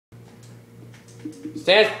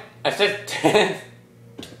Stand. I said stand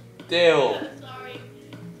still. Sorry.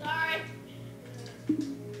 Sorry.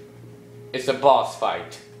 It's a boss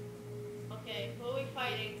fight. Okay, who are we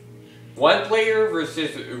fighting? One player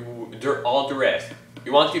versus all the rest.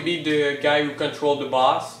 You want to be the guy who controlled the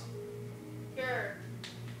boss? Sure.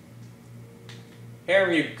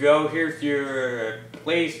 Here you go. Here's your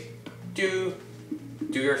place to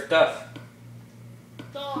do your stuff.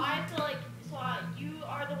 So I have to you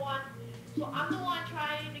are the one. So I'm the one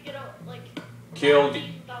trying to get Killed.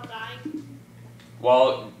 without dying.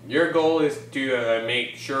 Well, your goal is to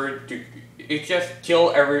make sure to it's just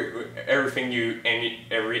kill everything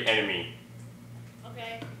every enemy.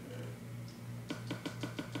 Okay.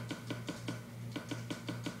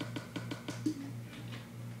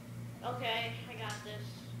 Okay, I got this.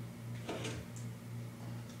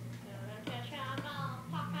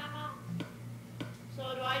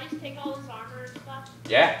 So do I just take all this armor and stuff?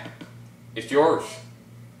 Yeah, it's yours.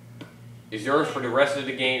 It's yours for the rest of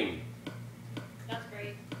the game. That's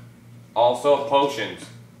great. Also, potions.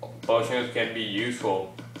 Potions can be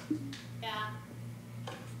useful. Yeah.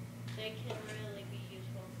 They can really be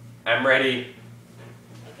useful. I'm ready.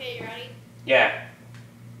 Okay, you ready? Yeah.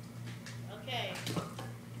 Okay.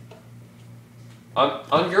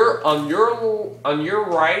 On your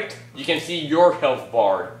right, you can see your health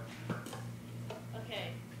bar.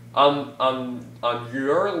 Okay. On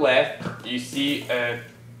your left, you see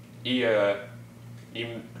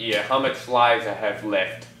how much lives I have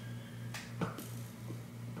left.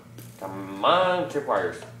 Come on,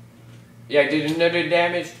 tripwires. Yeah, I did another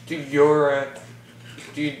damage to your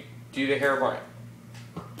to the hair bar.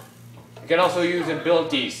 You can also use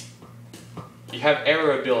abilities. You have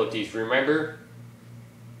arrow abilities, remember?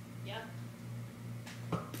 Yep.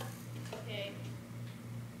 Okay.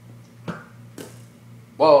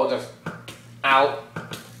 Whoa, just ow.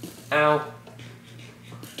 Ow.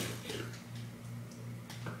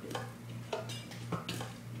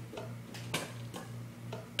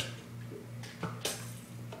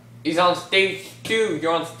 He's on stage 2.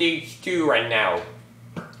 You're on stage 2 right now.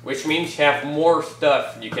 Which means you have more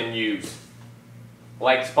stuff you can use.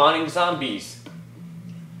 Like spawning zombies.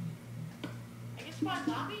 I can spawn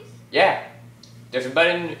zombies? Yeah. There's a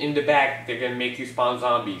button in the back that can make you spawn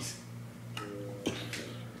zombies.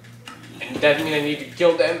 And that means I need to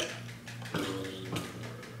kill them.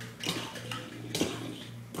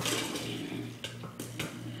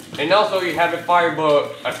 And also you have a fire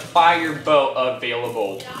bow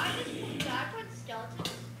available. Did I put skeletons?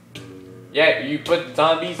 Yeah, you put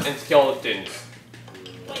zombies and skeletons.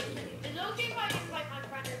 Wait, is it okay if I invite my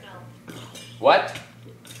friend or no? What?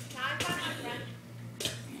 Can I invite my friend?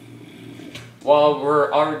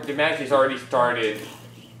 Well, the match is already started.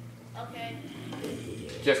 Okay.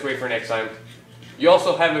 Just wait for next time. You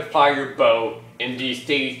also have a fire bow in the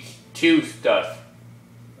stage 2 stuff.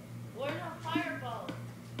 Where's a fire bow?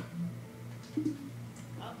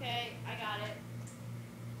 Okay, I got it.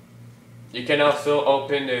 You can also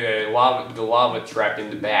open the lava trap in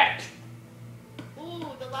the back. Ooh,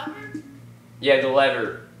 the lever? Yeah, the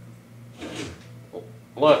lever.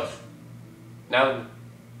 Look. Now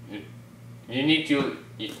you need to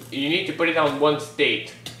put it on one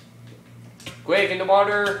state. Quick, in the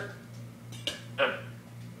water.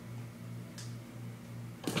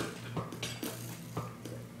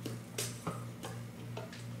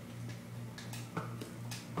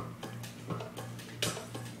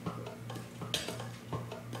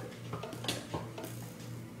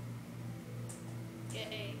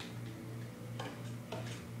 Yay.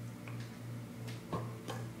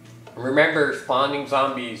 Remember, spawning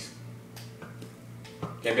zombies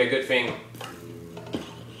can be a good thing.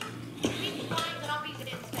 Keep spawning zombies and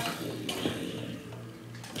skeletons.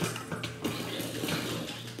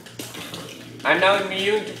 I'm now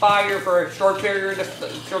immune to fire for a short period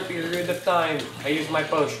of time. I use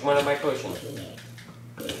one of my potions.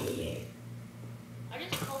 I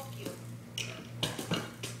just helped you.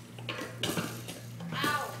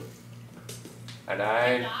 Ow. I Did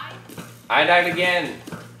died. I die? I died again.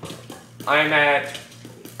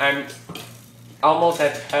 I'm almost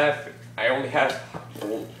at half. I only have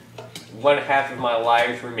 1/2 of my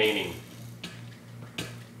lives remaining.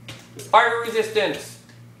 Fire resistance.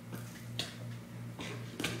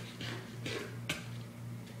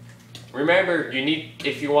 Remember,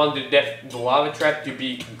 if you want the lava trap to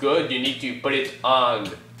be good, you need to put it on.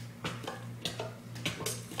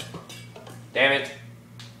 Damn it.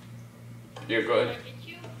 You're good. Did I get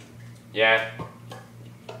you? Yeah.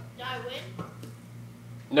 Did I win?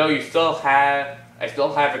 No, I still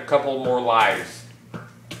have a couple more lives.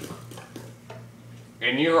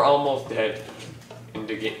 And you're almost dead in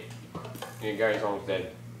the game. Your guy's almost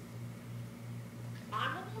dead.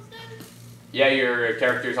 I'm almost dead? Yeah, your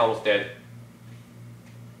character's almost dead.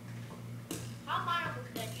 How am I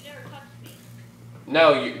almost dead? You never touched me.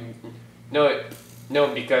 No,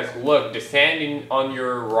 no, because look, the sand on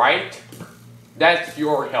your right, that's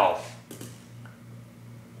your health.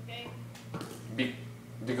 Okay.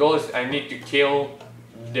 The goal is I need to kill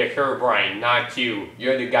the Herobrine, not you.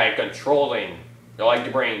 You're the guy controlling. You're like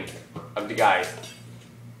the brain of the guy.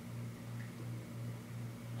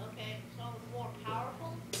 Okay, so I'm more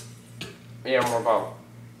powerful? Yeah, more about.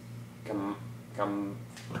 Come.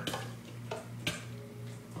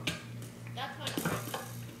 That's my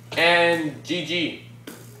friend. And GG.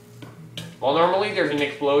 Well, normally there's an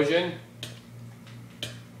explosion,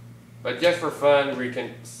 but just for fun, we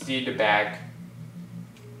can see the back.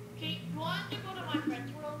 Okay, you want to go to my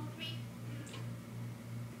friend's world with me?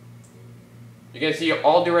 You can see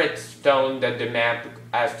all the redstone that the map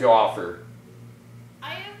has to offer.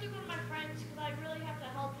 I have to go to my friend's because I really have to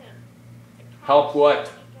help him. Help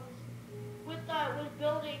what? With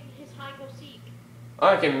building his hide and go seek.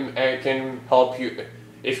 I can help you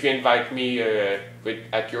if you invite me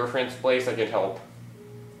at your friend's place. I can help.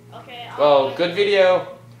 Okay. Well, good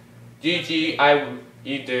video. GG. I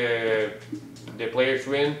eat the players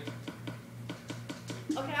win.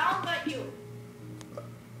 Okay, I'll bet you.